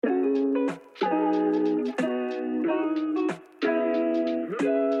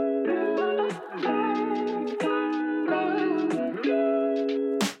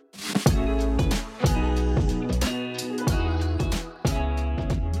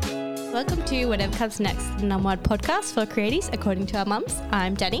Welcome to Whatever Comes Next, the number one podcast for creatives according to our mums.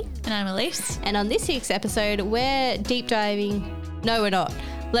 I'm Danny. And I'm Elise. And on this week's episode, we're deep diving. No, we're not.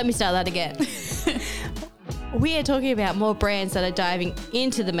 Let me start that again. We are talking about more brands that are diving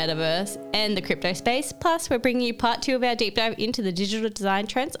into the metaverse and the crypto space. Plus, we're bringing you part 2 of our deep dive into the digital design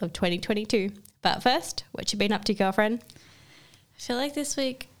trends of 2022. But first, what you been up to, girlfriend? I feel like this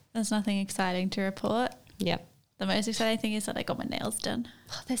week there's nothing exciting to report. Yep. The most exciting thing is that I got my nails done.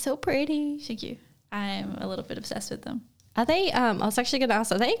 Oh, they're so pretty. Thank you. I'm a little bit obsessed with them. Are they, I was actually going to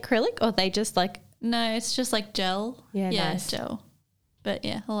ask, are they acrylic or are they just like... No, it's just like gel. Yeah, nice. It's gel. But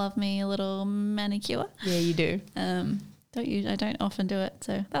yeah, I love me a little manicure. Yeah, you do. I don't often do it,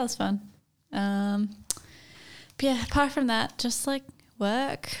 so that was fun. But yeah, apart from that, just like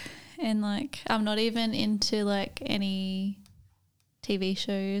work and like I'm not even into like any TV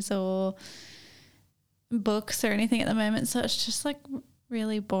shows or books or anything at the moment, so it's just like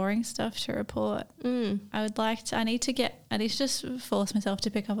really boring stuff to report. I need to just force myself to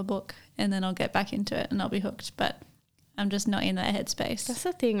pick up a book and then I'll get back into it and I'll be hooked, but I'm just not in that headspace. That's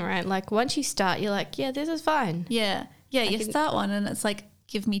the thing, right? Like once you start, you're like, yeah, this is fine. Yeah, you start one and it's like,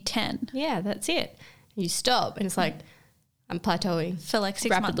 give me 10. Yeah, that's it. You stop and it's like, I'm plateauing. For like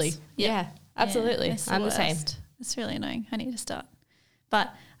 6 rapidly. months. Yeah, absolutely. Yeah, I'm the same. It's really annoying. I need to start.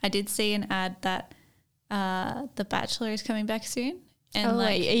 But I did see an ad that The Bachelor is coming back soon. And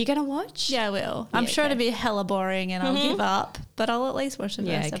wait, are you going to watch? Yeah, I will. I'm sure it'll be hella boring and I'll give up, but I'll at least watch the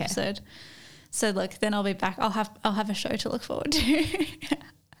first episode. So look, then I'll be back. I'll have a show to look forward to.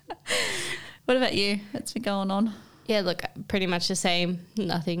 What about you? What's been going on? Yeah, look, pretty much the same.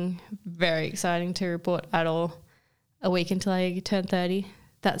 Nothing very exciting to report at all. A week until I turn 30.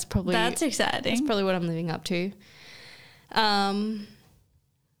 That's exciting. That's probably what I'm living up to. Other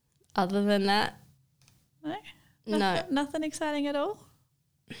than that, no. Nothing exciting at all?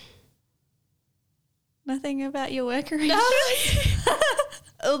 Nothing about your work arrangement?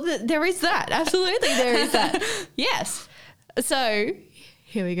 Oh, there is that. Absolutely, there is that. Yes. So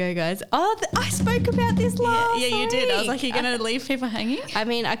here we go, guys. Oh, I spoke about this last week. Yeah, you did. I was like, you're going to leave people hanging? I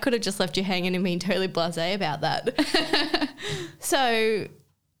mean, I could have just left you hanging and been totally blasé about that. So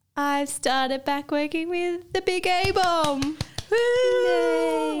I've started back working with the Big A Bomb.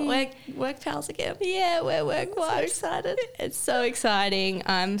 Woo! Work pals again. Yeah, we're work wives. So excited. It's so exciting.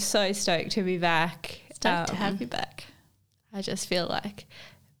 I'm so stoked to be back. Stoked to have you back. I just feel like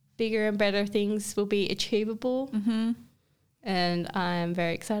bigger and better things will be achievable. Mm-hmm. And I'm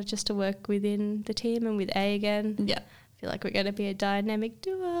very excited just to work within the team and with A again. Yeah. I feel like we're going to be a dynamic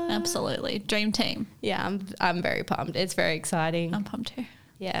duo. Absolutely. Dream team. Yeah, I'm very pumped. It's very exciting. I'm pumped too.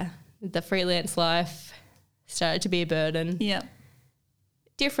 Yeah. The freelance life started to be a burden. Yeah.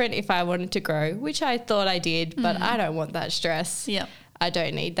 Different if I wanted to grow, which I thought I did, but I don't want that stress. Yeah. I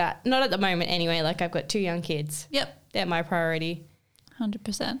don't need that. Not at the moment anyway. Like I've got 2 young kids. Yep. They're my priority.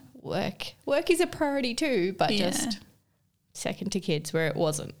 100%. Work is a priority too, but just second to kids where it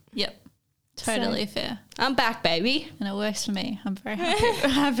wasn't. Yep. Totally fair. I'm back, baby. And it works for me. I'm very happy.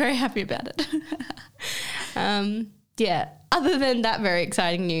 I'm very happy about it. Yeah. Other than that very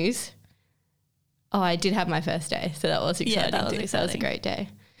exciting news, I did have my first day, so that was exciting. Yeah, that was too. exciting. So that was a great day.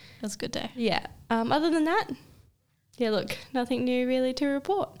 It was a good day. Yeah. Other than that, yeah, look, nothing new really to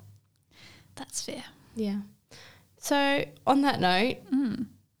report. That's fair. Yeah. So on that note,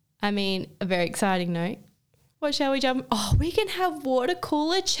 I mean, a very exciting note. What shall we jump? Oh, we can have water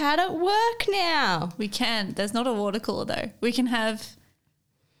cooler chat at work now. We can. There's not a water cooler though. We can have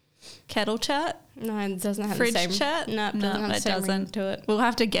kettle chat. No, it doesn't have Fridge the same chat. No, it doesn't have the it same ring doesn't. to it. We'll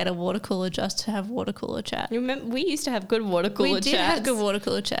have to get a water cooler just to have water cooler chat. You remember, we used to have good water cooler chats. We did have good water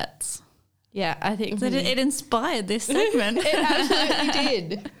cooler chats. Yeah, I think It inspired this segment. It absolutely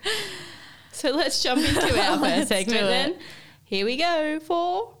did. So let's jump into our first segment then. Here we go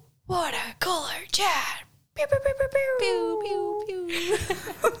for water cooler chat. Pew, pew, pew, pew, pew. Pew, pew,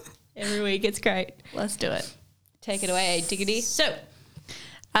 pew. Every week, it's great. Let's do it. Take it away, Diggity. So,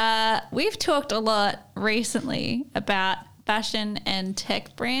 we've talked a lot recently about fashion and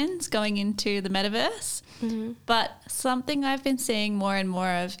tech brands going into the metaverse, but something I've been seeing more and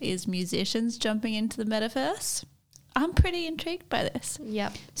more of is musicians jumping into the metaverse. I'm pretty intrigued by this.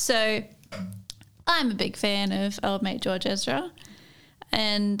 Yep. So, I'm a big fan of old mate George Ezra,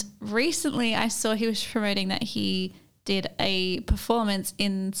 and recently I saw he was promoting that he did a performance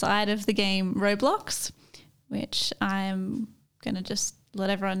inside of the game Roblox, which I'm going to just let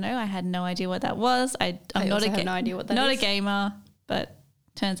everyone know I had no idea what that was. I'm not no idea what that not is. a gamer, but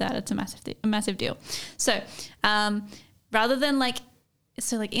turns out it's a massive deal. So rather than like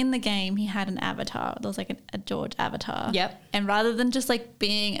in the game he had an avatar. There was like a George avatar. Yep. And rather than just like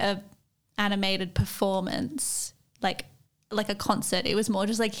being a animated performance, like a concert. It was more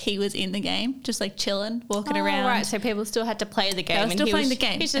just like he was in the game, just like chilling, walking around. Right, so people still had to play the game. They were still playing the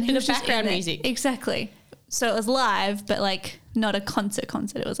game. He's just a bit of background music. Exactly. So it was live, but like not a concert.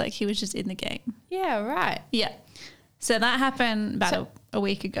 It was like he was just in the game. Yeah, right. Yeah. So that happened about a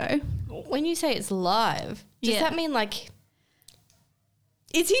week ago. When you say it's live, does that mean like,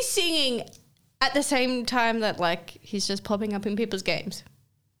 is he singing at the same time that like he's just popping up in people's games?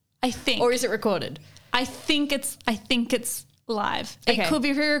 I think. Or is it recorded? I think it's live. Okay. It could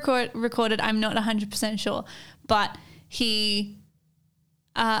be recorded. I'm not 100% sure, but he,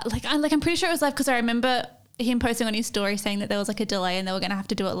 I'm pretty sure it was live because I remember him posting on his story saying that there was like a delay and they were going to have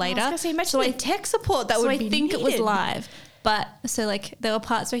to do it later. I was going to say, imagine the tech support that would be I think needed. it was live, but so like there were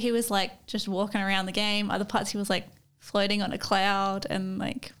parts where he was like just walking around the game. Other parts he was like floating on a cloud, and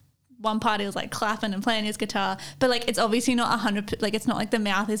like one part he was like clapping and playing his guitar, but like it's obviously not 100%, like it's not like the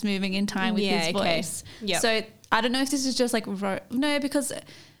mouth is moving in time with his voice. Yep. So I don't know if this is just like, no, because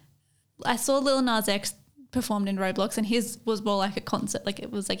I saw Lil Nas X performed in Roblox and his was more like a concert. Like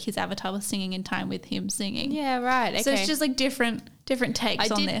it was like his avatar was singing in time with him singing. Yeah, right. Okay. So it's just like different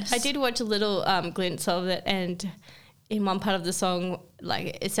takes on this. I did watch a little glimpse of it, and in one part of the song,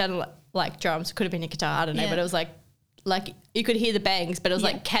 like it sounded like drums. Could have been a guitar, I don't know, but it was like you could hear the bangs, but it was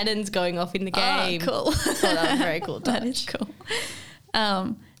like cannons going off in the game. Oh, cool. So that was very cool touch. That is cool.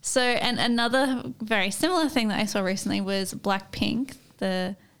 So, and another very similar thing that I saw recently was Blackpink,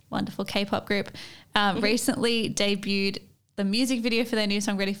 the wonderful K-pop group, recently debuted the music video for their new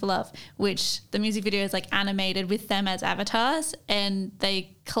song Ready for Love, which the music video is like animated with them as avatars, and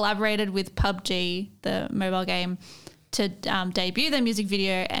they collaborated with PUBG, the mobile game, to debut their music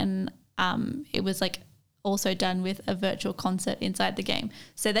video, and it was like also done with a virtual concert inside the game.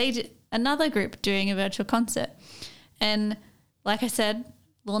 So they did another group doing a virtual concert, and like I said,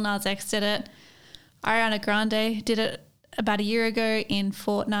 Lil Nas X did it, Ariana Grande did it about a year ago in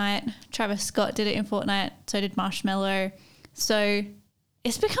Fortnite, Travis Scott did it in Fortnite, so did Marshmello. So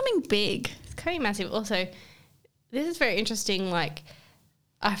it's becoming big. It's kind of massive. Also, this is very interesting. Like,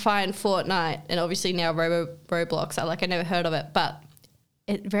 I find Fortnite and obviously now Roblox, I never heard of it, but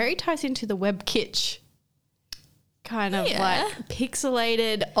it very ties into the web kitsch kind of like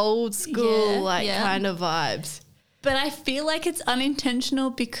pixelated, old school kind of vibes. But I feel like it's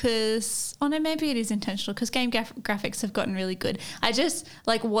unintentional because, oh no, maybe it is intentional because game graphics have gotten really good. I just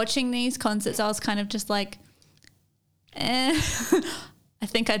like watching these concerts. I was kind of just like, I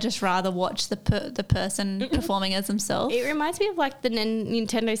think I'd just rather watch the person performing as themselves. It reminds me of like the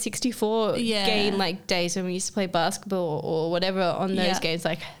Nintendo 64 game like days when we used to play basketball or whatever on those games.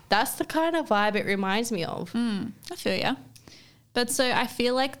 Like that's the kind of vibe it reminds me of. I feel ya. But so I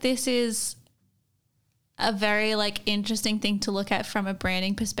feel like this is a very like interesting thing to look at from a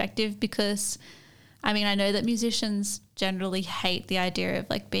branding perspective because I mean, I know that musicians generally hate the idea of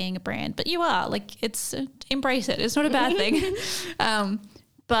like being a brand, but you are like, it's embrace it. It's not a bad thing.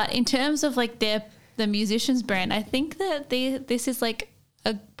 But in terms of like the musician's brand, I think that this is like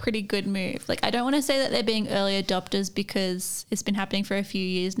a pretty good move. Like, I don't want to say that they're being early adopters because it's been happening for a few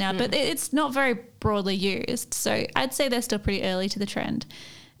years now, but it's not very broadly used. So I'd say they're still pretty early to the trend.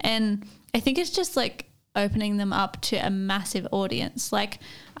 And I think it's just like opening them up to a massive audience. Like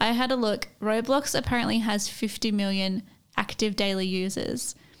I had a look, Roblox apparently has 50 million active daily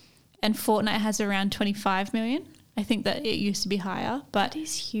users and Fortnite has around 25 million. I think that it used to be higher, but that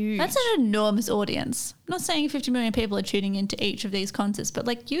is huge. That's an enormous audience. I'm not saying 50 million people are tuning into each of these concerts, but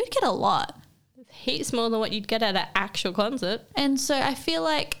like you would get a lot. Heaps more than what you'd get at an actual concert. And so I feel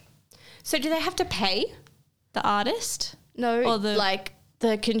like, so do they have to pay the artist? No, or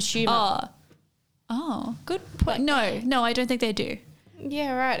the consumer. Oh, good point. No, I don't think they do.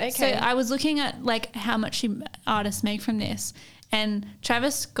 Yeah, right. Okay. So I was looking at like how much artists make from this, and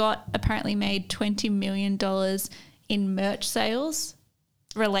Travis Scott apparently made $20 million in merch sales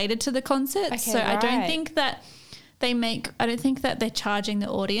related to the concert. Okay, so I don't think that I don't think that they're charging the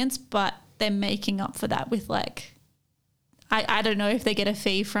audience, but they're making up for that with like, I don't know if they get a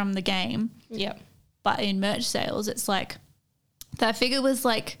fee from the game. Yep. But in merch sales, it's like, that figure was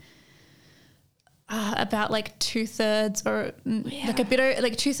like, about like 2/3 or like a bit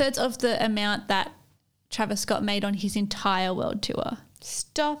like 2/3 of the amount that Travis Scott made on his entire world tour.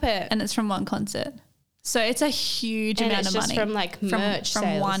 Stop it. And it's from one concert. So it's a huge amount of money from like merch from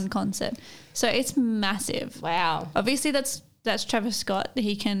sales. one concert. So it's massive. Wow. Obviously that's Travis Scott.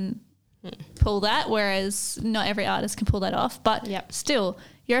 He can pull that, whereas not every artist can pull that off. But still,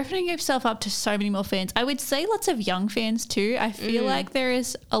 you're opening yourself up to so many more fans. I would say lots of young fans too. I feel like there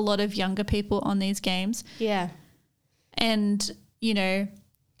is a lot of younger people on these games. Yeah. And, you know,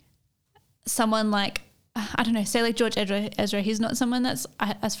 someone like, I don't know, say like George Ezra, he's not someone that's,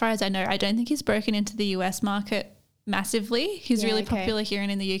 as far as I know, I don't think he's broken into the US market massively. He's really popular here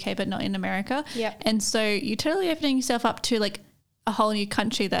and in the UK, but not in America. Yep. And so you're totally opening yourself up to like a whole new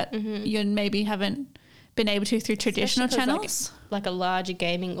country that you maybe haven't been able to through traditional channels. Like a larger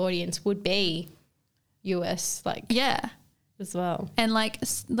gaming audience would be US, like as well. And like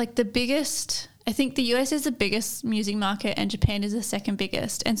the biggest, I think the US is the biggest music market and Japan is the second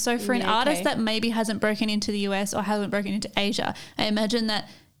biggest. And so for an artist that maybe hasn't broken into the US or hasn't broken into Asia, I imagine that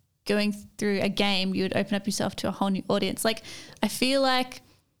going through a game, you would open up yourself to a whole new audience. Like, I feel like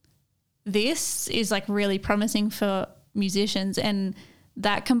this is like really promising for musicians, and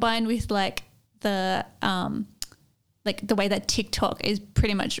that combined with like the way that TikTok is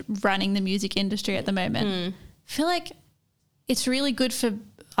pretty much running the music industry at the moment. I feel like it's really good for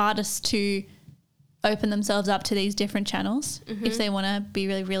artists to open themselves up to these different channels if they want to be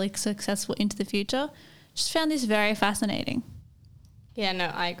really, really successful into the future. Just found this very fascinating. Yeah, no,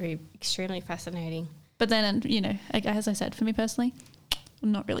 I agree. Extremely fascinating. But then, you know, as I said, for me personally,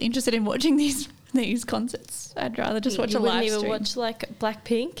 I'm not really interested in watching these concerts. I'd rather just watch a live stream. You wouldn't even watch like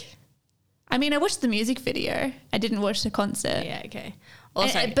Blackpink? I mean, I watched the music video. I didn't watch the concert. Yeah, okay.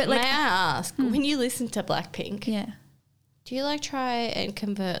 Also, but like, may I ask, when you listen to Blackpink, do you like try and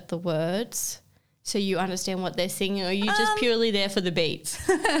convert the words so you understand what they're singing, or are you just purely there for the beats?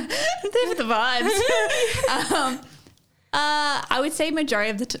 I'm there for the vibes. I would say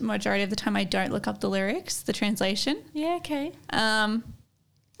majority of the time I don't look up the lyrics, the translation. Yeah, okay. I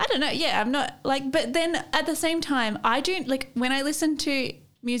don't know. Yeah, I'm not like, but then at the same time, I do like when I listen to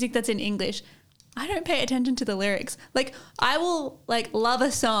music that's in English, I don't pay attention to the lyrics. Like, I will like love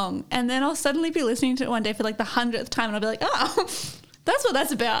a song and then I'll suddenly be listening to it one day for like the 100th time and I'll be like, oh, that's what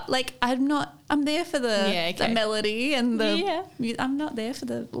that's about. Like, I'm there for the melody and I'm not there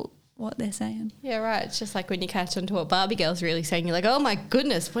for what they're saying. Yeah, right. It's just like when you catch on to what Barbie Girl's really saying, you're like, oh my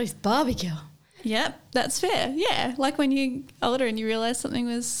goodness, what is Barbie Girl? Yep, that's fair. Yeah, like when you're older and you realise something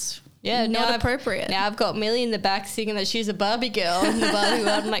was not appropriate. Now I've got Millie in the back singing that she's a Barbie girl in the Barbie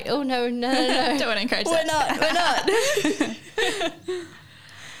world. I'm like, oh no. Don't want to encourage that.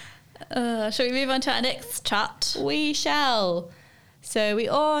 We're not. Shall we move on to our next chart? We shall. So we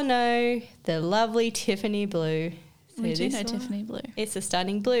all know the lovely Tiffany blue. So we do know Tiffany blue. It's a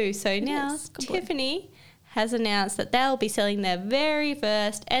stunning blue. So now Tiffany has announced that they'll be selling their very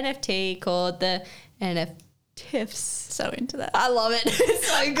first NFT called the NFTIFs. So into that. I love it. It's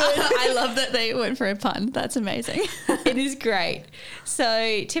so good. I love that they went for a pun. That's amazing. It is great.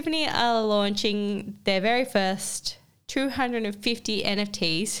 So Tiffany are launching their very first 250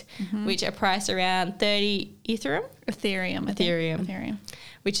 NFTs, which are priced around 30 Ethereum,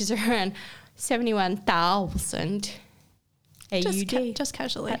 which is around 71,000 AUD. Just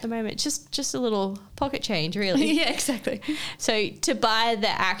casually. At the moment. Just a little pocket change, really. Yeah, exactly. So to buy the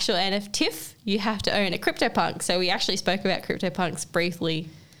actual NFTIF, you have to own a CryptoPunk. So we actually spoke about CryptoPunks briefly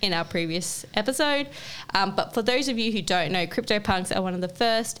in our previous episode. But for those of you who don't know, CryptoPunks are one of the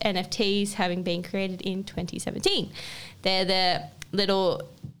first NFTs having been created in 2017. They're the little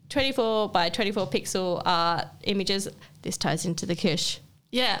 24 by 24 pixel art images. This ties into the Kish.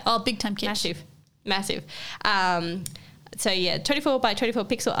 Yeah. Oh, big time Kish. Massive. So yeah, 24 by 24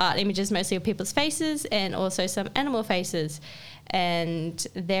 pixel art images, mostly of people's faces and also some animal faces. And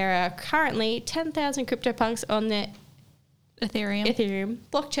there are currently 10,000 CryptoPunks on the Ethereum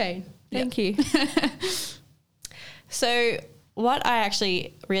blockchain. Thank you. So what I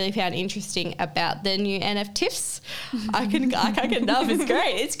actually really found interesting about the new NFTIFs, I can't get enough. It's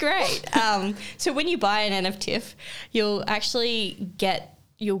great. It's great. So when you buy an NFTIF, you'll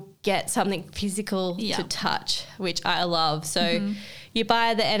get something physical to touch, which I love. So you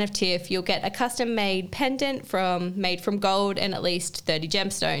buy the NFTIF, you'll get a custom-made pendant made from gold and at least 30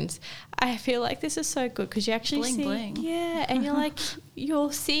 gemstones. I feel like this is so good because you actually bling. Yeah, and you're like,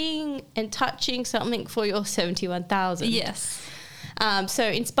 you're seeing and touching something for your 71,000. Yes. So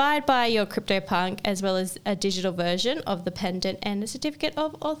inspired by your CryptoPunk, as well as a digital version of the pendant and a certificate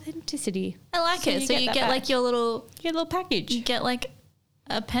of authenticity. I like it. So you get like your little package. You get like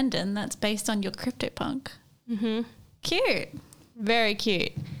a pendant that's based on your CryptoPunk. Cute. Very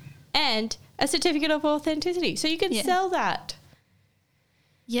cute. And a certificate of authenticity. So you can sell that.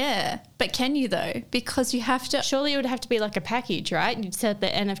 Yeah. But can you though? Because you have to... Surely it would have to be like a package, right? You'd sell the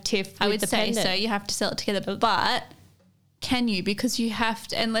NFTIF with the pendant. So. You have to sell it together. But can you? Because you have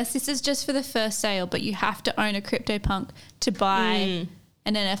to... Unless this is just for the first sale, but you have to own a CryptoPunk to buy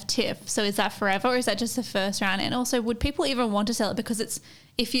an NFT. So is that forever, or is that just the first round? And also, would people even want to sell it? Because it's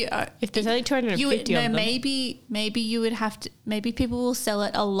if there's only 250 of them. maybe you would have to. Maybe people will sell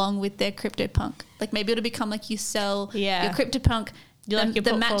it along with their CryptoPunk. Like maybe it'll become like you sell your CryptoPunk,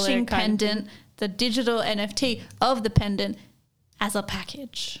 the matching pendant, the digital NFT of the pendant as a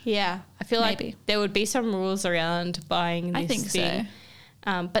package. Yeah, I feel like there would be some rules around buying this I think thing.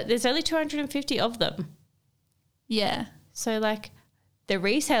 So. But there's only 250 of them. Yeah. So like the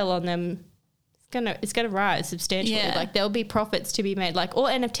resale on them, it's gonna rise substantially. Yeah. Like there'll be profits to be made. Like all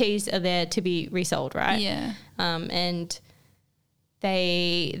NFTs are there to be resold, right? Yeah. And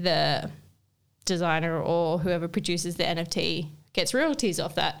the designer or whoever produces the NFT gets royalties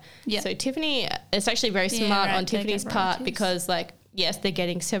off that. Yeah. So Tiffany, it's actually very smart on Tiffany's part because like, yes, they're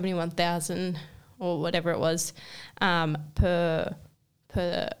getting 71,000 or whatever it was per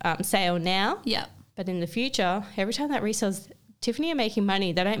sale now. Yeah. But in the future, every time that resells, Tiffany are making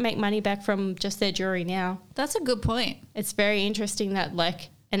money. They don't make money back from just their jewelry now. That's a good point. It's very interesting that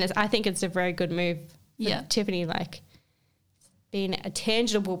I think it's a very good move for Tiffany, like being a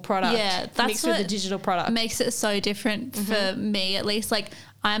tangible product mixed with a digital product. Makes it so different for me, at least. Like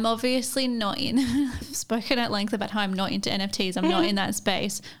I'm obviously not I've spoken at length about how I'm not into NFTs. I'm not in that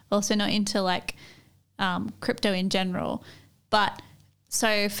space. Also not into like crypto in general. But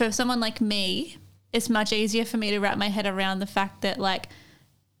so for someone like me, it's much easier for me to wrap my head around the fact that like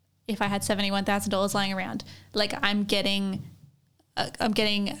if I had $71,000 lying around, like I'm getting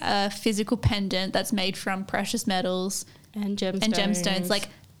a physical pendant that's made from precious metals and gemstones. Like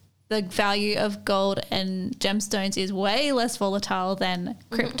the value of gold and gemstones is way less volatile than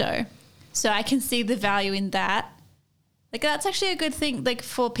crypto. So I can see the value in that. Like that's actually a good thing like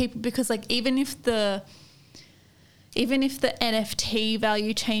for people, because like even if the NFT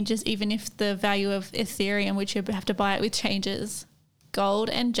value changes, even if the value of Ethereum, which you have to buy it with, changes, gold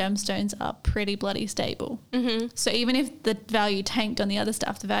and gemstones are pretty bloody stable. Mm-hmm. So even if the value tanked on the other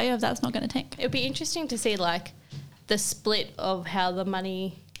stuff, the value of that's not going to tank. It would be interesting to see like the split of how the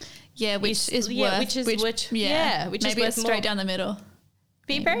money which is maybe it's straight down the middle.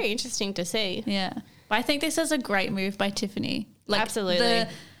 Be very interesting to see. Yeah. But I think this is a great move by Tiffany. Like absolutely. The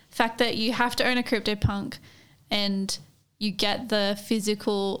fact that you have to own a CryptoPunk and you get the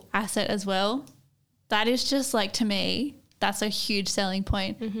physical asset as well, that is just like, to me, that's a huge selling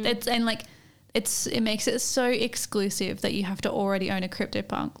point. Mm-hmm. It makes it so exclusive that you have to already own a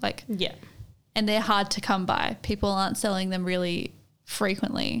CryptoPunk. Like, yeah. And they're hard to come by. People aren't selling them really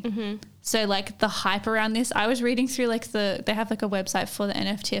frequently. Mm-hmm. So like the hype around this, I was reading through like they have like a website for the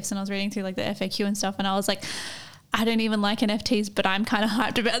NFTs, and I was reading through like the FAQ and stuff, and I was like, I don't even like NFTs, but I'm kind of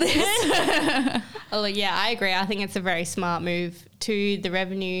hyped about this. Oh, yeah, I agree. I think it's a very smart move to the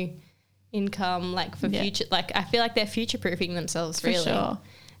revenue income, like for future. Like I feel like they're future-proofing themselves, for really. Sure.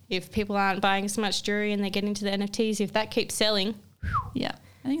 If people aren't buying so much jewelry and they get into the NFTs, if that keeps selling. Yeah,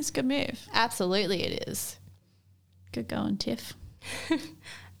 I think it's a good move. Absolutely it is. Good going, Tiff.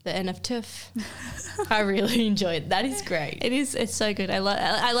 The NFTiff. I really enjoyed it. That is great. It is. It's so good. I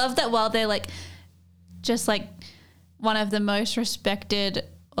love that while they're like just like one of the most respected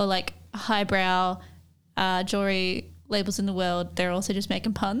or like highbrow jewelry labels in the world, they're also just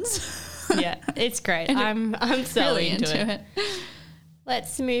making puns. Yeah, it's great. I'm so really into it.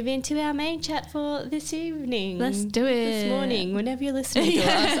 Let's move into our main chat for this evening. Let's do it. This morning, whenever you're listening to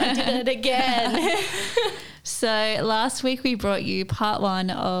us. I did it again. So last week we brought you part 1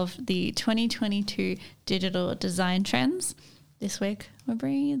 of the 2022 digital design trends. This week we're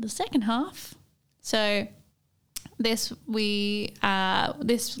bringing you the second half. So this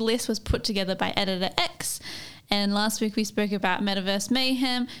list was put together by Editor X, and last week we spoke about metaverse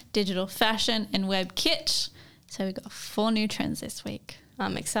mayhem, digital fashion, and web kitsch. So we've got 4 new trends this week.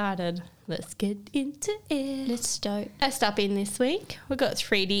 I'm excited. Let's get into it. Let's start. First up in this week, we've got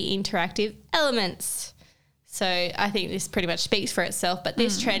 3D interactive elements. So I think this pretty much speaks for itself, but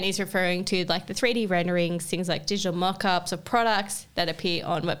this trend is referring to like the 3D renderings, things like digital mock-ups of products that appear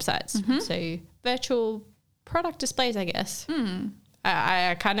on websites. Mm-hmm. So virtual product displays, I guess.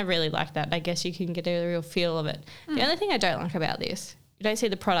 I kind of really like that. I guess you can get a real feel of it. The only thing I don't like about this, you don't see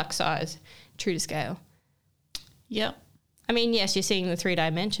the product size true to scale. Yep. I mean, yes, you're seeing the 3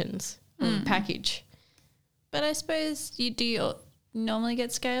 dimensions of the package. But I suppose you normally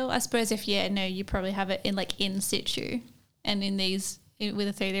get scale. I suppose you probably have it in like in situ, and in these with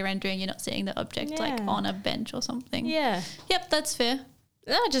a 3D rendering, you're not seeing the object like on a bench or something. Yeah. Yep, that's fair.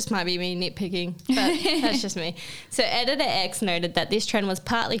 That just might be me nitpicking, but that's just me. So Editor X noted that this trend was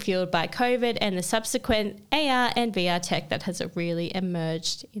partly fueled by COVID and the subsequent AR and VR tech that has really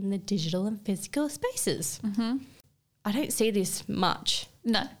emerged in the digital and physical spaces. Mm-hmm. I don't see this much.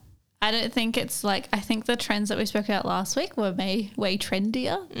 No. I don't think it's like, I think the trends that we spoke about last week were way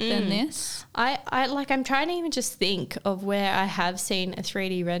trendier than this. I'm trying to even just think of where I have seen a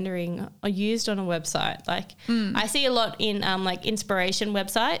 3D rendering used on a website. Like I see a lot in like inspiration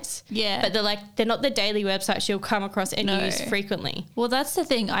websites. Yeah. But they're not the daily websites you'll come across and use frequently. Well, that's the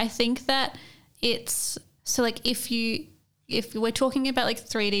thing. I think that it's, so like if we're talking about like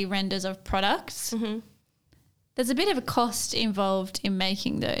 3D renders of products, there's a bit of a cost involved in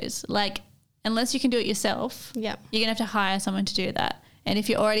making those. Like, unless you can do it yourself, Yeah. you're going to have to hire someone to do that. And if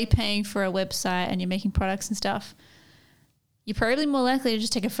you're already paying for a website and you're making products and stuff, you're probably more likely to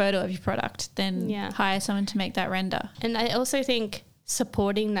just take a photo of your product than hire someone to make that render. And I also think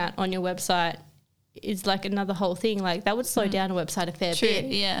supporting that on your website is like another whole thing. Like that would slow down a website a fair bit.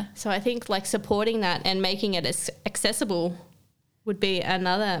 Yeah. So I think like supporting that and making it as accessible would be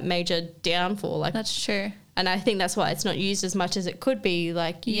another major downfall. Like That's true. And I think that's why it's not used as much as it could be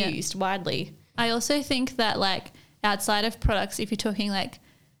like used widely. I also think that like outside of products, if you're talking like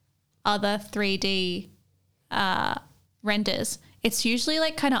other 3D renders, it's usually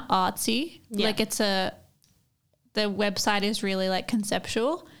like kind of artsy. Yeah. Like the website is really like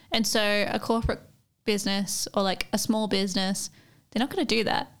conceptual. And so a corporate business or like a small business, they're not going to do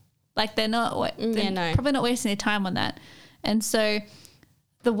that. Like they're probably not wasting their time on that. And so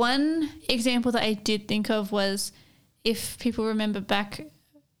the one example that I did think of was, if people remember back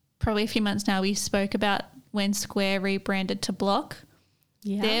probably a few months now, we spoke about when Square rebranded to Block.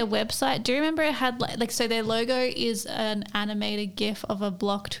 Yeah. Their website, do you remember it had like so their logo is an animated GIF of a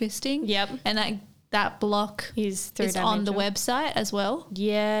block twisting? Yep. And that block is on the website as well.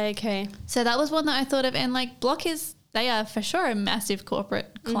 Yeah, okay. So that was one that I thought of. And like Block they are for sure a massive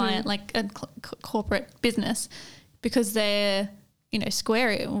corporate client, like a corporate business, because they're,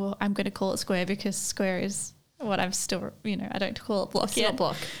 Square, well, I'm going to call it Square because Square is what I'm still, I don't call it Block it's yet. Not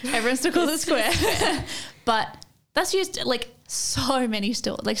Block. Everyone still calls it Square. But that's used, like so many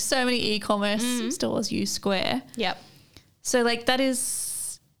stores, like so many e-commerce stores use Square. Yep. So like that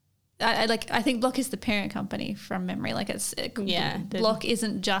is, I think Block is the parent company from memory. Like Block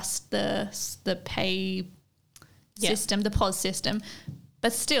isn't just the pay system, the POS system,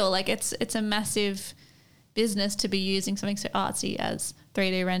 but still like it's a massive business to be using something so artsy as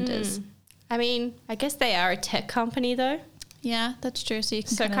 3D renders. I mean, I guess they are a tech company though. Yeah, that's true. So you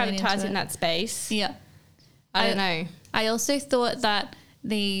can kind of ties in that space. Yeah. I don't know. I also thought that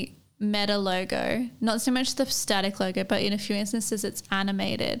the Meta logo, not so much the static logo, but in a few instances it's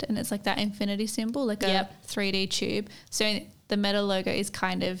animated and it's like that infinity symbol, like a 3D tube. So the Meta logo is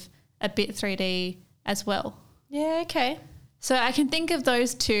kind of a bit 3D as well. Yeah, okay. So I can think of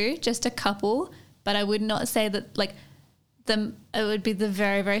those two, just a couple, but I would not say that like it would be the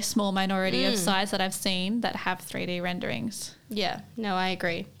very, very small minority of sites that I've seen that have 3D renderings. Yeah, no, I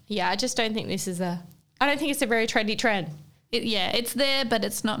agree. Yeah, I just don't think this is I don't think it's a very trendy trend. It's there, but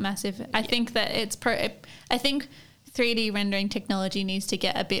it's not massive. I think that I think 3D rendering technology needs to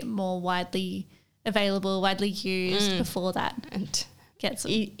get a bit more widely available, widely used before that and gets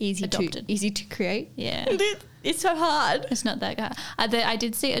easy to create. Yeah. It's so hard. It's not that hard. I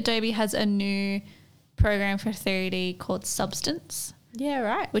did see Adobe has a new program for 3D called Substance. Yeah,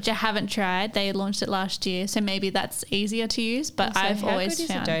 right. Which I haven't tried. They launched it last year, so maybe that's easier to use. But I've always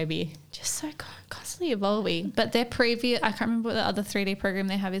found Adobe just so constantly evolving. But their previous, I can't remember what the other 3D program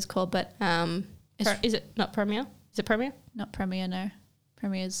they have is called. But is it not Premiere? Is it Premiere? Not Premiere, no.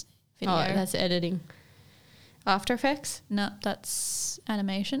 Premiere's video. Oh, that's editing. After Effects? No, that's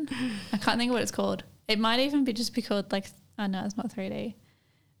animation. I can't think of what it's called. It might even be called like, oh no, it's not 3D.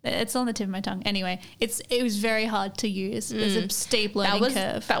 It's on the tip of my tongue. Anyway, it was very hard to use. There's a steep learning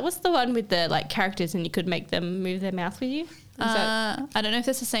curve. That was the one with the like characters and you could make them move their mouth with you? I don't know if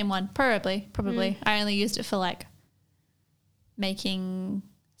it's the same one. Probably. I only used it for like making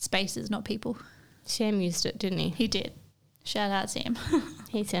spaces, not people. Sam used it, didn't he? He did. Shout out Sam.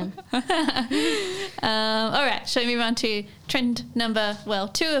 Hey Sam. All right, shall we move on to trend number,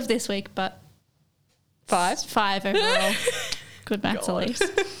 2 of this week, but 5 overall. Good maths, Elise.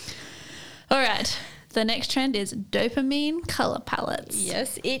 All right. The next trend is dopamine color palettes.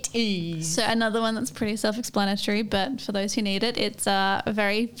 Yes, it is. So another one that's pretty self-explanatory, but for those who need it, it's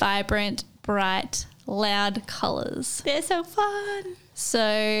very vibrant, bright, loud colors. They're so fun.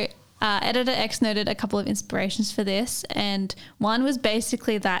 So Editor X noted a couple of inspirations for this, and one was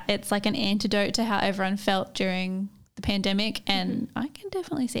basically that it's like an antidote to how everyone felt during the pandemic, and I can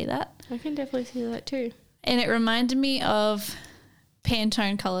definitely see that. I can definitely see that too. And it reminded me of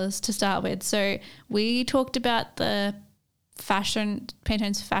Pantone colours to start with. So we talked about the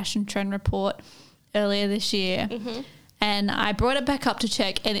Pantone's fashion trend report earlier this year. Mm-hmm. And I brought it back up to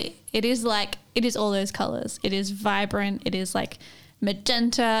check, and it is all those colours. It is vibrant. It is like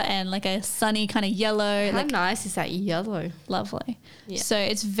magenta and like a sunny kind of yellow. How nice is that yellow? Lovely. Yeah. So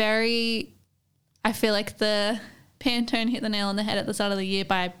it's very, I feel like the Pantone hit the nail on the head at the start of the year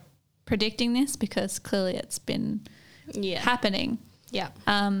by predicting this, because clearly it's been happening. Yeah.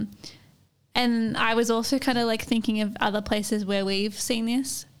 And I was also kind of like thinking of other places where we've seen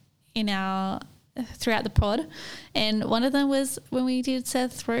this throughout the pod, and one of them was when we did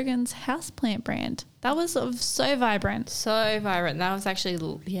Seth Rogen's houseplant brand. That was sort of so vibrant. So vibrant. That was actually,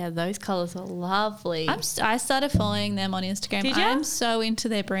 those colours are lovely. I started following them on Instagram. Did you? I'm so into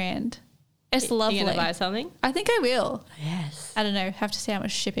their brand. It's lovely. You going to buy something? I think I will. Yes. I don't know. Have to see how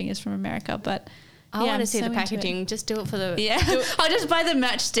much shipping is from America, but I want I'm to see so the into it. packaging. Just do it for the... Yeah. I'll just buy the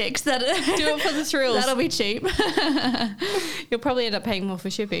matchsticks. Do it for the thrills. That'll be cheap. You'll probably end up paying more for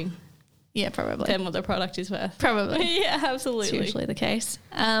shipping Yeah, probably. than what the product is worth. Probably. Yeah, It's absolutely. usually the case.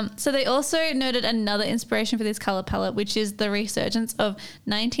 So they also noted another inspiration for this colour palette, which is the resurgence of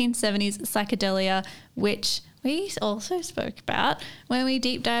 1970s psychedelia, which we also spoke about when we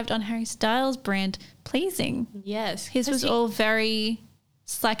deep dived on Harry Styles' brand Pleasing. Yes. His was all very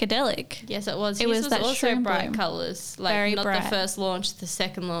psychedelic. Yes, it was. It His was that also shroom bright bloom. colours. Like Very not bright. the first launch, the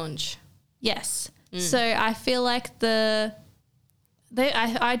second launch. Yes. So I feel like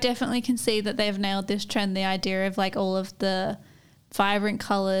I definitely can see that they've nailed this trend, the idea of like all of the vibrant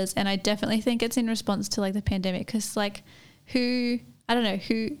colours, and I definitely think it's in response to like the pandemic, because like who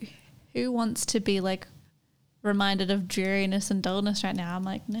wants to be like reminded of dreariness and dullness right now? I'm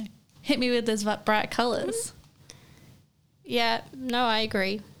like, no, hit me with those bright colours. Yeah, no, I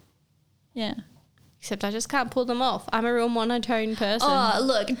agree. Yeah. Except I just can't pull them off. I'm a real monotone person. Oh,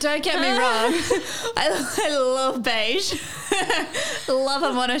 look, don't get me wrong. I love beige. Love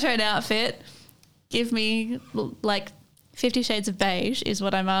a monotone outfit. Give me like 50 Shades of Beige is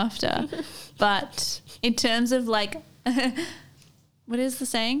what I'm after. But in terms of like, what is the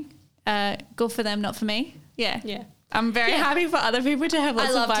saying? Good for them, not for me. Yeah. Yeah. I'm very happy for other people to have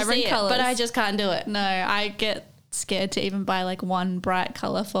lots I love of to vibrant see colours. it, but I just can't do it. No, I get scared to even buy like one bright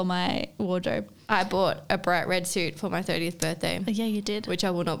colour for my wardrobe. I bought a bright red suit for my 30th birthday, Oh, yeah, you did. which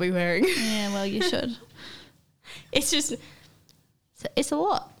I will not be wearing. Yeah, well, you should. It's a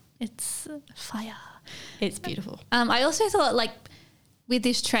lot. It's fire. It's beautiful. I also thought, like, with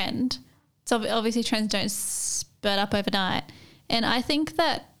this trend, so obviously trends don't spurt up overnight, and I think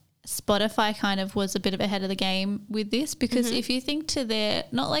that Spotify kind of was a bit of ahead of the game with this, because if you think to their,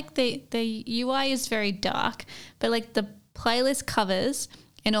 not like the UI is very dark, but like the playlist covers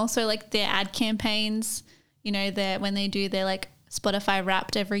and also like their ad campaigns, you know, when they do their like Spotify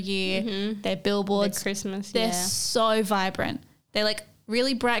Wrapped every year, their billboards, Like Christmas, they're so vibrant. They're like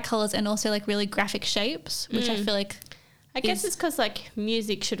really bright colors and also like really graphic shapes, which I feel like I guess it's because like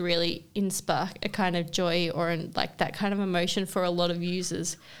music should really inspire a kind of joy or like that kind of emotion for a lot of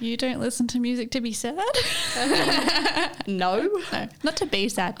users. you don't listen to music to be sad. No. No, not to be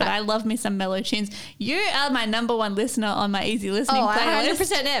sad, but I love me some mellow tunes. You are my number one listener on my easy listening Oh, I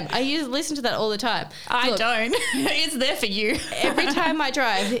playlist. 100% am. I listen to that all the time. I Look, don't. It's there for you. every time I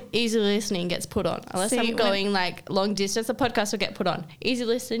drive, easy listening gets put on. Unless See, I'm going like long distance, the podcast will get put on. Easy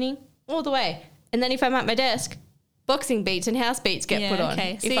listening all the way. And then if I'm at my desk, boxing beats and house beats get put on.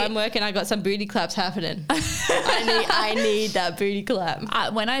 okay. If See- I'm working, I got some booty claps happening. I need that booty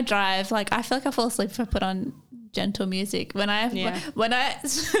clap. When I drive, like I feel like I fall asleep if I put on gentle music. When I'm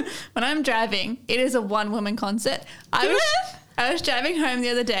driving, it is a one woman concert. I was driving home the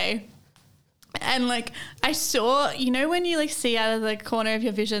other day, and like I saw, you know, when you like see out of the corner of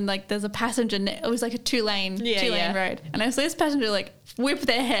your vision, like there's a passenger. It was like a two lane road, and I saw this passenger like whip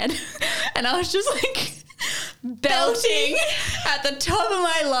their head, and I was just like belting at the top of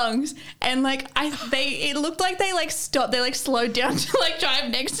my lungs, and like it looked like they like stopped, they like slowed down to like drive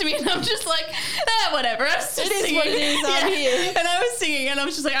next to me, and I'm just like, whatever. I was just singing. What it is, I'm here. And I was singing, and I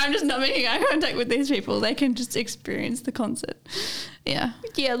was just like, I'm just not making eye contact with these people. They can just experience the concert. Yeah.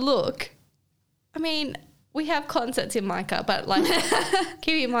 Yeah, look. I mean, we have concerts in my car, but like,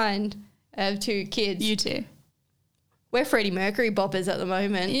 keep in mind, I have two kids. You too. We're Freddie Mercury boppers at the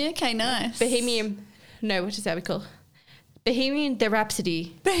moment. Yeah, okay, nice. Bohemian, no, what is that we call? Bohemian the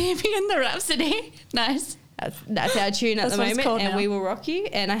Rhapsody. Bohemian the Rhapsody. Nice. That's our tune at That's the what it's moment, called and now. we will rock you.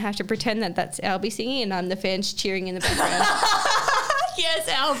 And I have to pretend that that's Albie singing, and I'm the fans cheering in the background. Yes,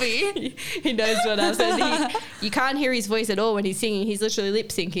 Albie. He knows what I'm saying. You can't hear his voice at all when he's singing. He's literally lip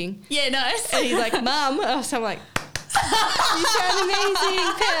syncing, Yeah, nice. and he's like, "Mum," so I'm like, "You sound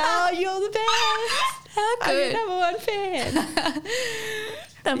amazing, pal. You're the best. How I'm your good. number one fan."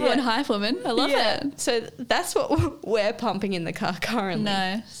 Number one hype woman. I love it. So that's what we're pumping in the car currently.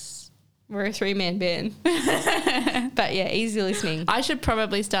 Nice. We're a 3-man band. But yeah, easy listening. I should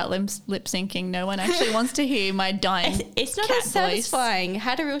probably start lip syncing. No one actually wants to hear my dying It's not cat as voice. satisfying.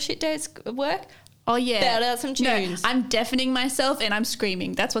 How do real shit dates work? Oh, yeah. Belt out some tunes. No, I'm deafening myself and I'm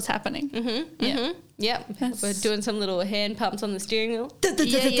screaming. That's what's happening. Yeah. Yep. We're doing some little hand pumps on the steering wheel.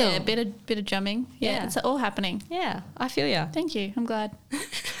 Yeah, bit of drumming. Yeah, Yeah. it's all happening. Yeah, I feel ya. Thank you. I'm glad.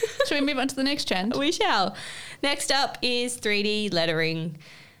 Should we move on to the next trend? We shall. Next up is 3D lettering.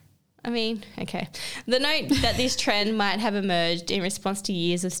 I mean, okay. The note that this trend might have emerged in response to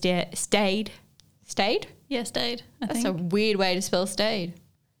years of stayed? Yeah, stayed. That's a weird way to spell stayed.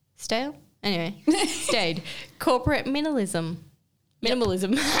 Stale? Anyway, stayed. Corporate minimalism.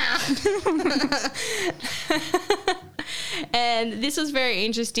 Minimalism. And this was very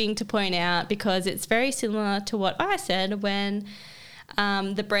interesting to point out because it's very similar to what I said when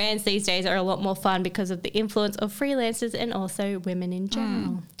the brands these days are a lot more fun because of the influence of freelancers and also women in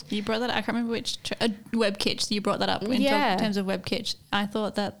general. You brought that up. I can't remember which WebKitsch. You brought that up in terms of WebKitsch. I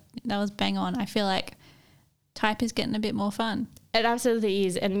thought that was bang on. I feel like type is getting a bit more fun. It absolutely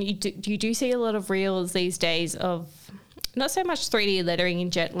is. And you do see a lot of reels these days of not so much 3D lettering in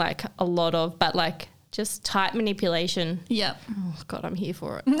jet, like a lot of, but like just type manipulation. Yep. Oh, God, I'm here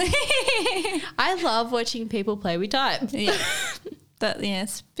for it. I love watching people play with type. Yeah.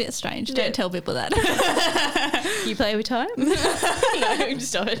 It's a bit strange. Yeah. Don't tell people that. You play with type? No,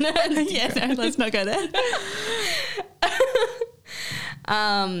 stop it. Yeah, no, let's not go there.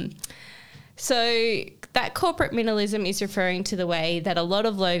 So that corporate minimalism is referring to the way that a lot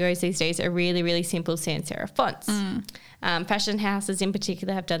of logos these days are really, really simple sans serif fonts. Fashion houses in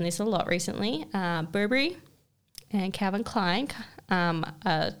particular have done this a lot recently. Burberry and Calvin Klein,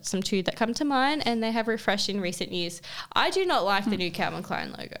 some two that come to mind, and they have refreshed in recent years. I do not like the new Calvin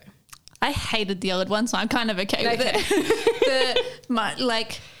Klein logo. I hated the old one, so I'm kind of okay with it.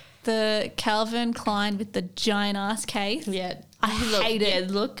 The Calvin Klein with the giant ass case. Yeah. I hate it.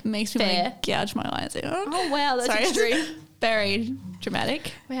 Yeah, look. Makes me fair. want to gouge my eyes out. Oh, wow, that's Sorry. extreme. Very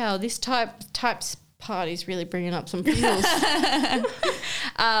dramatic. Wow, this type's party is really bringing up some feels.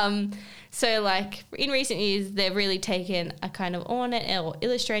 So, like, in recent years, they've really taken a kind of ornate or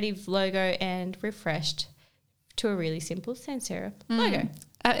illustrative logo and refreshed to a really simple sans serif logo.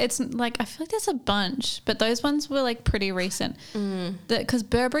 It's like, I feel like there's a bunch, but those ones were like pretty recent. Because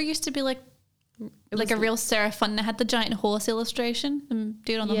Burberry used to be like a real serif font, and it had the giant horse illustration, the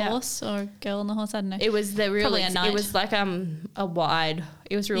dude on the horse or girl on the horse. I don't know. It was the real. Probably a knight. It was like a wide.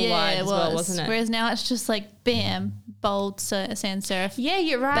 It was real wide as well, wasn't it? Whereas now it's just like bam, bold sans serif. Yeah,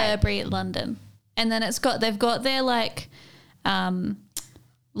 you're right. Burberry London, and then they've got their like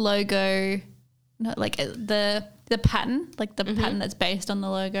logo, like the pattern, like the pattern that's based on the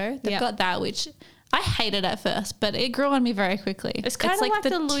logo. They've got that, which I hated at first, but it grew on me very quickly. It's kind of like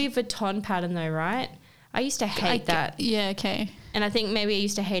the Louis Vuitton pattern though, right? I used to hate that. Yeah, okay. And I think maybe I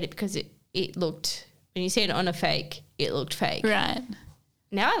used to hate it because it looked, when you see it on a fake, it looked fake. Right.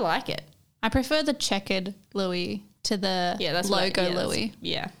 Now I like it. I prefer the checkered Louis to the logo Louis.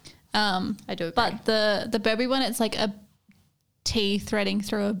 Yeah. I do agree. But the Burberry one, it's like a T threading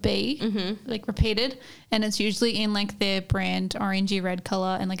through a B, like repeated, and it's usually in like their brand orangey red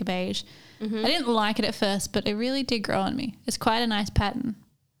color and like a beige. I didn't like it at first, but it really did grow on me. It's quite a nice pattern.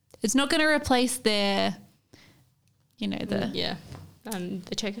 It's not going to replace their, the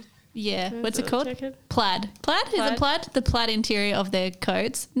checkered. Yeah, what's it called? Checkered? Plaid. Plaid is it plaid? The plaid interior of their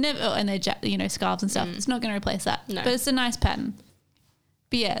coats, and their scarves and stuff. It's not going to replace that. No. But it's a nice pattern.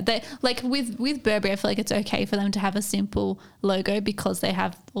 But yeah, they like with Burberry, I feel like it's okay for them to have a simple logo because they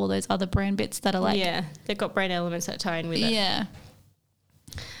have all those other brand bits that are like they've got brand elements that tie in with it. Yeah.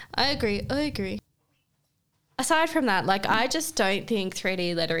 I agree. Aside from that, like I just don't think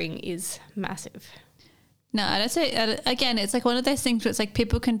 3D lettering is massive. No, I don't say, again, it's like one of those things where it's like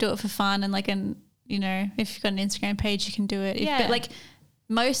people can do it for fun and like, if you've got an Instagram page, you can do it. Yeah. But like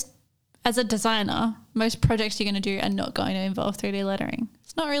as a designer, most projects you're going to do are not going to involve 3D lettering.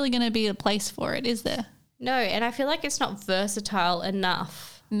 It's not really going to be a place for it, is there? No, and I feel like it's not versatile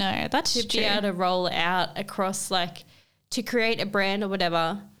enough. No, that's to be able to roll out across like to create a brand or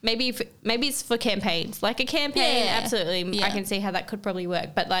whatever. Maybe it's for campaigns. Like a campaign, absolutely. Yeah. I can see how that could probably work.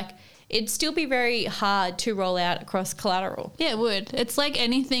 But like it'd still be very hard to roll out across collateral. Yeah, it would. It's like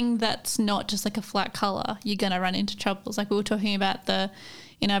anything that's not just like a flat colour, you're going to run into troubles. Like we were talking about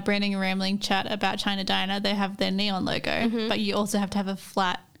in our Branding and Rambling chat about China Diner, they have their neon logo, but you also have to have a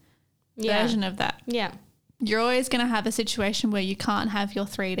flat version of that. Yeah. You're always going to have a situation where you can't have your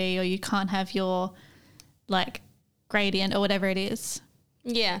 3D or you can't have your like gradient or whatever it is.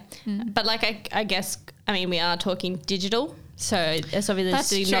 Yeah. But like, I guess, I mean, we are talking digital. So it's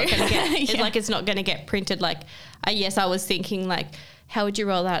obviously not going to get, it's like it's not going to get printed. Like, yes, I was thinking like, how would you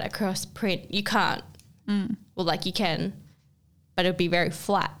roll that across print? You can't. Well, like you can, but it would be very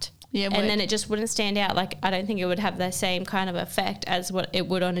flat. Yeah. And then it just wouldn't stand out. Like, I don't think it would have the same kind of effect as what it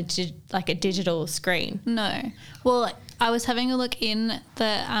would on a digital screen. No. Well, I was having a look in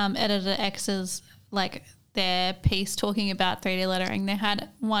the Editor X's, like their piece talking about 3D lettering. They had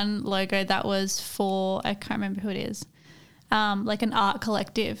one logo that was for, I can't remember who it is, like an art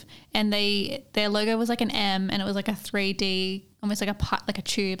collective, and their logo was like an M, and it was like a 3D, almost like a pipe, like a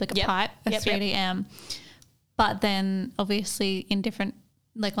tube, like a pipe, a 3D M. But then obviously in different,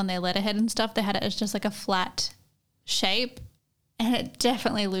 like on their letterhead and stuff, they had it as just like a flat shape, and it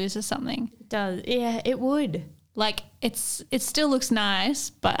definitely loses something. It does. Yeah, it would. Like it still looks nice,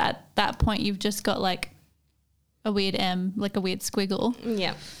 but at that point you've just got like a weird M, like a weird squiggle.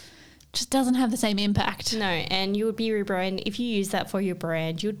 Yeah. Just doesn't have the same impact. No, and you would be rebranding. If you use that for your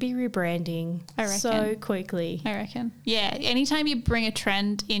brand, you'd be rebranding so quickly. I reckon. Yeah, anytime you bring a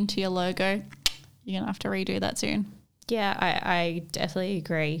trend into your logo, you're going to have to redo that soon. Yeah, I definitely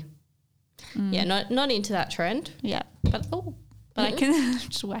agree. Yeah, not into that trend. Yeah, but I can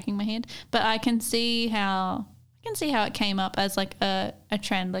just whacking my hand. But I can see how it came up as like a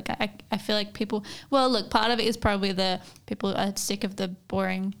trend. Like I feel like people. Well, look, part of it is probably the people are sick of the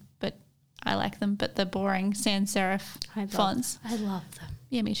boring, but I like them. But the boring sans serif fonts. I love them.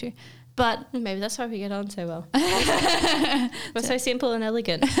 Yeah, me too. But maybe that's why we get on so well. We're so simple and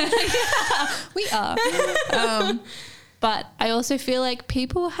elegant. We are. But I also feel like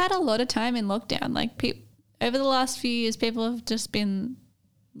people had a lot of time in lockdown. Like over the last few years, people have just been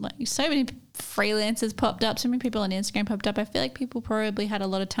like, so many freelancers popped up, so many people on Instagram popped up. I feel like people probably had a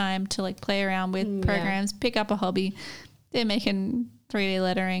lot of time to like play around with programs, pick up a hobby. They're making 3D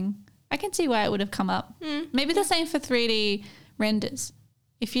lettering. I can see why it would have come up. Maybe the same for 3D renders.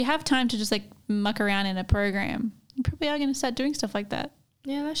 If you have time to just like muck around in a program, you probably are going to start doing stuff like that.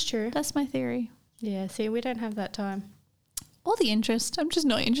 Yeah, that's true. That's my theory. Yeah, see, we don't have that time. Or the interest. I'm just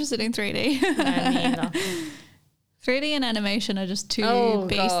not interested in 3D. No, me either. 3D and animation are just two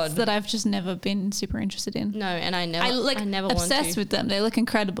beasts that I've just never been super interested in. No, and I never want to. Obsessed with them. They look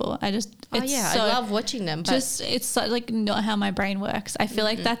incredible. I love watching them. But it's so, like not how my brain works. I feel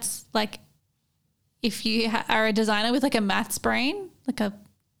like that's like if you are a designer with like a maths brain,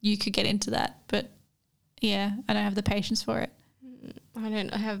 you could get into that. But yeah, I don't have the patience for it. I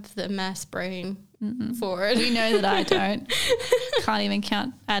don't have the maths brain for it. You know that I don't. Can't even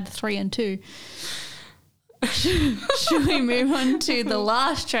add 3 and 2. Should we move on to the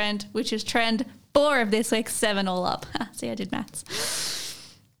last trend, which is trend 4 of this week, 7 all up. See, I did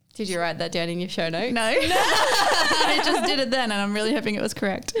maths. Did you write that down in your show notes? No. I just did it then, and I'm really hoping it was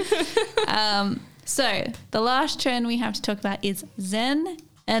correct. So the last trend we have to talk about is Zen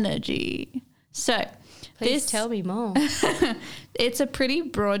energy. So please tell me more. It's a pretty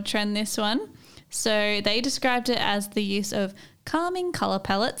broad trend, this one. So they described it as the use of calming colour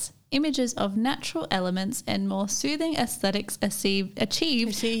palettes, images of natural elements, and more soothing aesthetics achieved.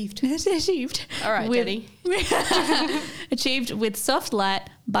 All right, Jenny. Achieved with soft light,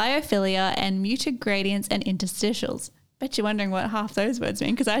 biophilia, and muted gradients and interstitials. Bet you're wondering what half those words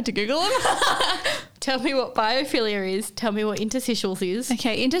mean because I had to Google them. Tell me what biophilia is. Tell me what interstitials is.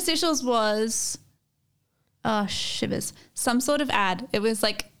 Okay, interstitials was... Oh, shivers. Some sort of ad. It was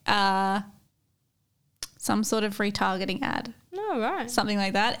like some sort of retargeting ad. Oh, right. Something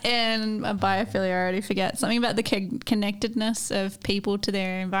like that. And a biophilia, I already forget. Something about the connectedness of people to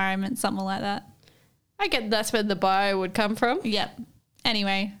their environment, something like that. I get that's where the bio would come from. Yep.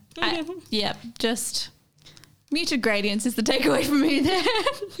 Anyway, just muted gradients is the takeaway from me there.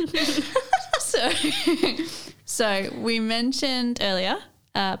 So we mentioned earlier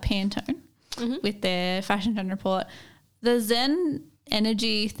Pantone with their fashion trend report. The Zen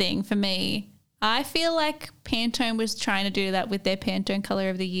energy thing for me, I feel like Pantone was trying to do that with their Pantone Color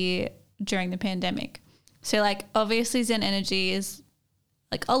of the Year during the pandemic. So like obviously Zen energy is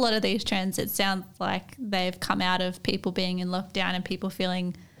like a lot of these trends, it sounds like they've come out of people being in lockdown and people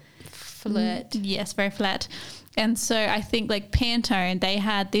feeling flat. Yes, very flat. And so I think like Pantone, they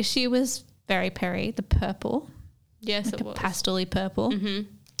had, this year was very Perry, the purple. Yes, like it was. Pastel-y purple. Mm-hmm.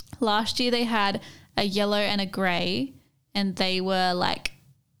 Last year they had a yellow and a grey, and they were like,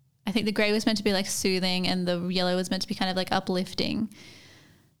 I think the grey was meant to be like soothing and the yellow was meant to be kind of like uplifting.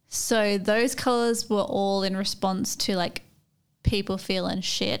 So those colours were all in response to like people feeling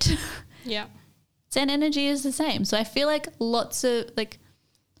shit. Yeah. Zen energy is the same. So I feel like lots of like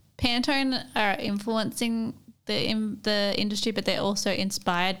Pantone are influencing the industry, but they're also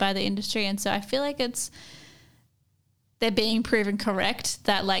inspired by the industry. And so I feel like they're being proven correct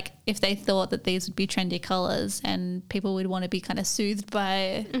that like if they thought that these would be trendy colors and people would want to be kind of soothed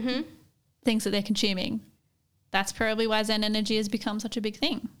by things that they're consuming, that's probably why Zen Energy has become such a big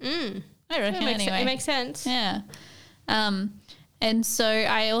thing. I reckon anyway. It makes sense. Yeah. And so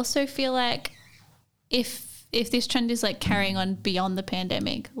I also feel like if this trend is like carrying on beyond the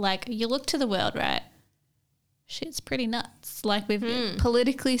pandemic, like you look to the world, right? Shit's pretty nuts. Like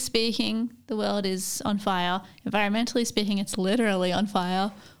politically speaking, the world is on fire. Environmentally speaking, it's literally on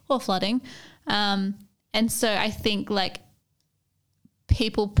fire or flooding. And so I think like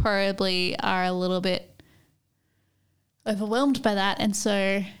people probably are a little bit overwhelmed by that. And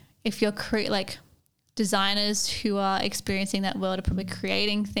so if you're like designers who are experiencing that world are probably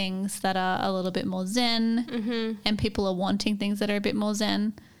creating things that are a little bit more zen, and people are wanting things that are a bit more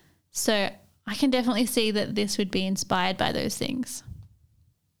zen. So I can definitely see that this would be inspired by those things.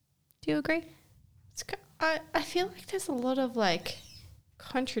 Do you agree? I feel like there's a lot of like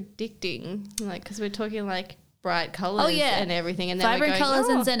contradicting, like because we're talking like bright colors and everything, and then vibrant colors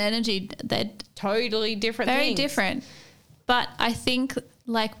and Zen Energy, they're totally different very things. different. But I think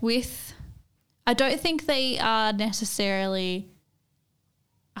like I don't think they are necessarily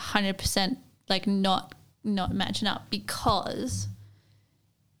 100% like not matching up, because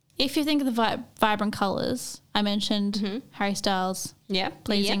if you think of the vibrant colours, I mentioned Harry Styles,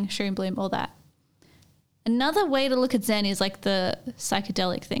 Pleasing, Shroom Bloom, all that. Another way to look at Zen is like the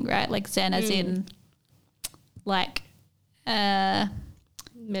psychedelic thing, right? Like Zen as in like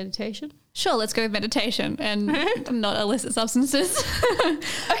meditation. Sure, let's go with meditation and not illicit substances.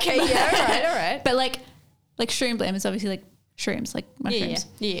 Okay, yeah, all right. But like Shroom Bloom is obviously like shrooms, like mushrooms.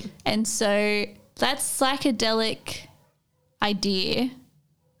 Yeah. And so that psychedelic idea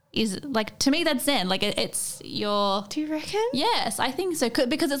is like, to me, that's Zen. Like it's your... Do you reckon? Yes, I think so.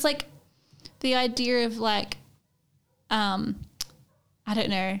 Because it's like the idea of like, I don't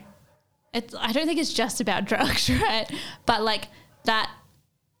know. I don't think it's just about drugs, right? But like that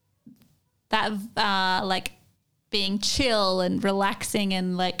like being chill and relaxing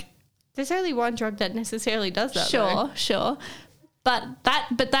and like... There's only one drug that necessarily does that. Sure. But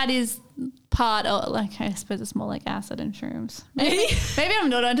that is part of, like, I suppose it's more like acid and shrooms. Maybe I'm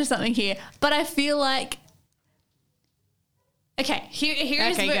not onto something here, but I feel like, okay,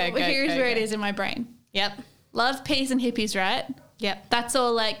 here's where it is in my brain. Yep. Love, peace, and hippies, right? Yep. That's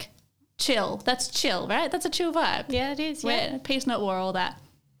all like chill. That's chill, right? That's a chill vibe. Yeah, it is. Yeah. Peace, not war, all that.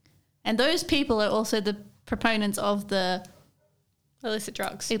 And those people are also the proponents of the illicit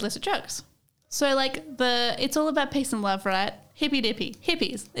drugs. So like it's all about peace and love, right? Hippie dippy,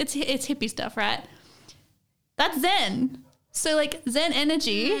 hippies. It's hippie stuff, right? That's Zen. So like Zen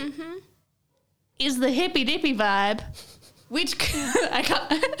Energy is the hippie dippy vibe, which I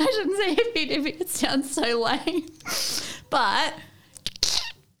shouldn't say hippie dippy. It sounds so lame, but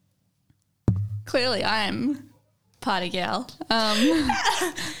clearly I'm party gal.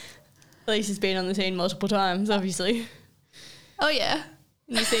 Lisa's been on the scene multiple times, obviously. Oh yeah.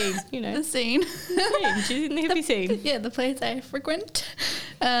 In the scene, you know. The scene. She's in the hippie scene. Yeah, the place I frequent.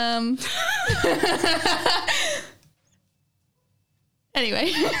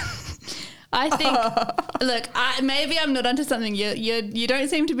 Anyway, I think, look, maybe I'm not onto something. You don't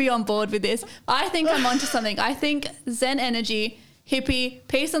seem to be on board with this. I think I'm onto something. I think Zen Energy, hippie,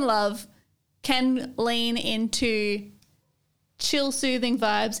 peace and love can lean into chill, soothing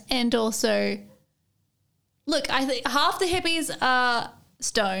vibes, and also, look, I think half the hippies are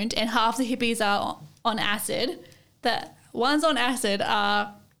stoned and half the hippies are on acid. The ones on acid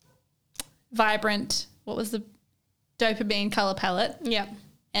are vibrant. What was the dopamine color palette? Yeah.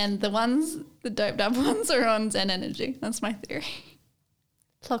 And the doped up ones are on Zen Energy. That's my theory.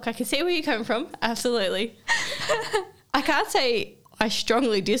 Look, I can see where you're coming from. Absolutely. I can't say I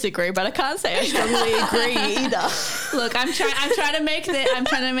strongly disagree, but I can't say I strongly agree either. Look, I'm trying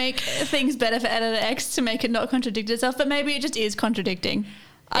to make things better for Editor X to make it not contradict itself, but maybe it just is contradicting.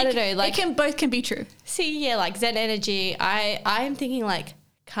 I don't know. Like both can be true. See, yeah, like Zen Energy. I'm thinking like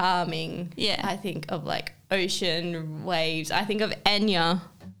calming. Yeah. I think of like ocean waves. I think of Enya.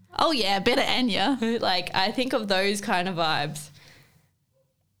 Oh yeah, a bit of Enya. Like I think of those kind of vibes.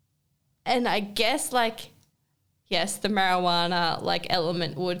 And I guess like, yes, the marijuana like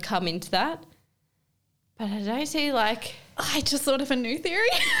element would come into that. But I don't see like... I just thought of a new theory.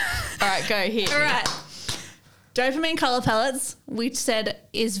 All right, go here. All right. Dopamine color palettes, we said,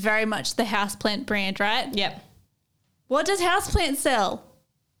 is very much the houseplant brand, right? Yep. What does houseplant sell?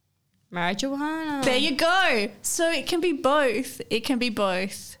 Marijuana. There you go. So it can be both.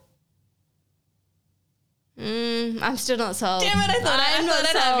 I'm still not sold. Damn it, I thought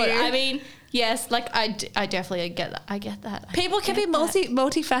I'd have you. I mean, yes, like I definitely get that. I get that. People can be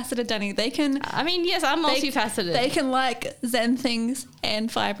multifaceted, Danny. They can. I mean, yes, I'm multifaceted. They can like Zen things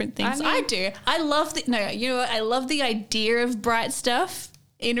and vibrant things. I do. I love you know what? I love the idea of bright stuff.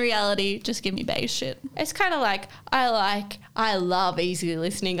 In reality, just give me beige shit. It's kind of like I love easy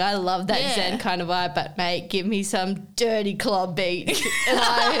listening. I love that Zen kind of vibe. But mate, give me some dirty club beat, and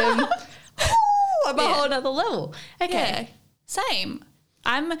I'm a whole nother level. Okay, yeah. Same.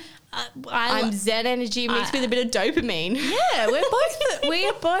 I'm Zen energy mixed with a bit of dopamine. Yeah, we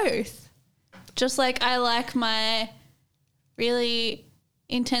are both. Just like I like my really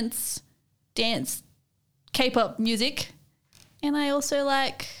intense dance K-pop music, and I also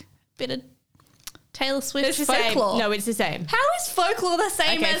like a bit of Taylor Swift folklore. No, it's the same. How is folklore the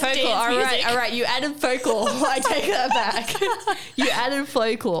same as folklore. dance music? All right, you added folklore. I take that back. You added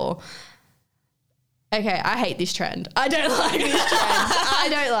folklore. Okay, I hate this trend. I don't like this trend. I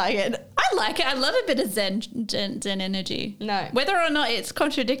don't like it. I like it. I love a bit of Zen energy. No. Whether or not it's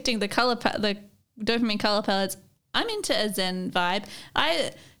contradicting the the dopamine color palettes, I'm into a Zen vibe.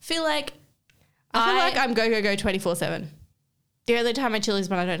 I feel like I'm go 24/7. The only time I chill is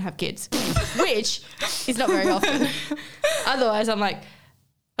when I don't have kids, which is not very often. Otherwise, I'm like,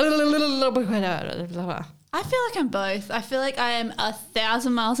 I feel like I'm both. I feel like I am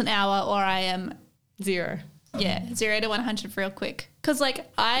 1,000 miles an hour, or I am 0. Yeah, 0 to 100 real quick. Because like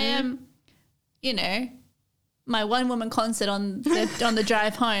I am, you know, my one woman concert on the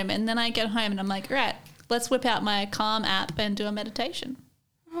drive home, and then I get home and I'm like, right, let's whip out my Calm app and do a meditation.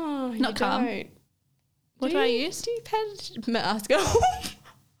 Oh, not Calm. Don't. What do I use? Do you mask? Did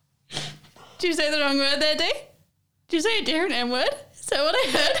you say the wrong word there, Dee? Did you say a different M word? Is that what I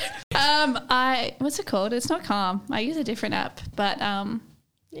heard? What's it called? It's not Calm. I use a different app, but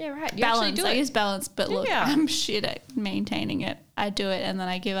yeah, right. You Balance. do I use Balance, but look, yeah. I'm shit at maintaining it. I do it and then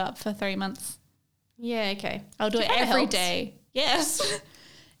I give up for 3 months. Yeah, okay. I'll do it every day. Yes.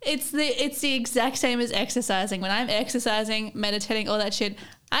 It's the exact same as exercising. When I'm exercising, meditating, all that shit,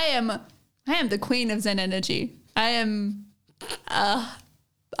 I am the queen of Zen energy. I am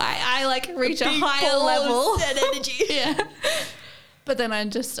I like reach a higher level. Zen energy. Yeah. But then I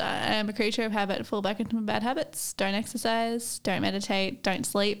am a creature of habit, fall back into my bad habits, don't exercise, don't meditate, don't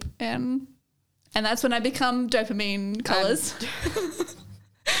sleep, and that's when I become dopamine colours.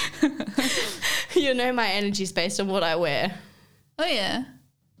 You know my energy is based on what I wear. Oh yeah.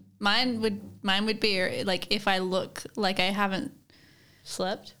 Mine would be like if I look like I haven't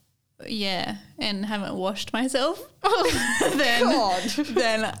slept. Yeah, and haven't washed myself. then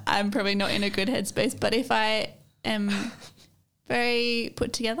then I'm probably not in a good headspace. But if I am very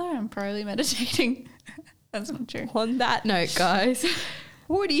put together, I'm probably meditating. That's not true. On that note, guys,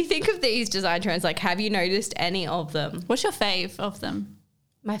 what do you think of these design trends? Like, have you noticed any of them? What's your fave of them?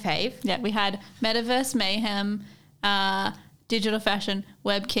 My fave? Yeah, we had Metaverse Mayhem, digital fashion,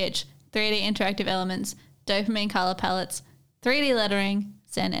 web kitsch, 3D interactive elements, dopamine color palettes, 3D lettering,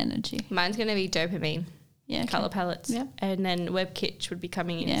 Zen energy. Mine's going to be dopamine. Yeah. Color palettes. Yeah. And then web kitsch would be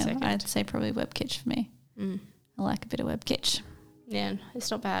coming in a second. I'd say probably web kitsch for me. I like a bit of web kitsch. Yeah,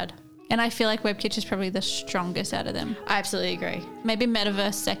 it's not bad. And I feel like web kitsch is probably the strongest out of them. I absolutely agree. Maybe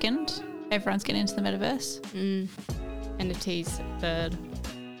metaverse second. Everyone's getting into the metaverse. NFTs third.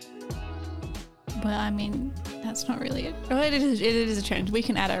 But I mean, that's not really it. Oh, it is a trend. We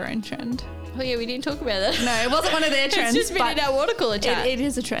can add our own trend. Oh yeah, we didn't talk about that. No, it wasn't one of their trends. It's just been in our water cooler chat. It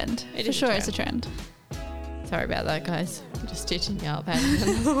is a trend. For sure it's a trend. Sorry about that, guys. I'm just stitching you up.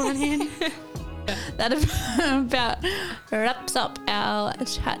 Another one in. That about wraps up our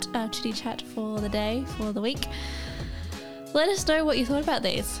chitty chat for the day, for the week. Let us know what you thought about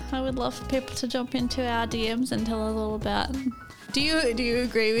these. I would love for people to jump into our DMs and tell us all about. Do you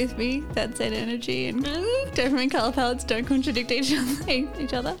agree with me that Zen energy and dopamine color palettes don't contradict each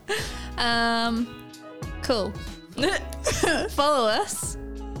other? Cool. Follow us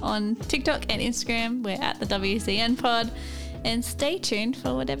on TikTok and Instagram. We're at the WCN Pod, and stay tuned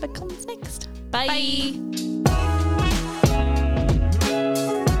for whatever comes next. Bye.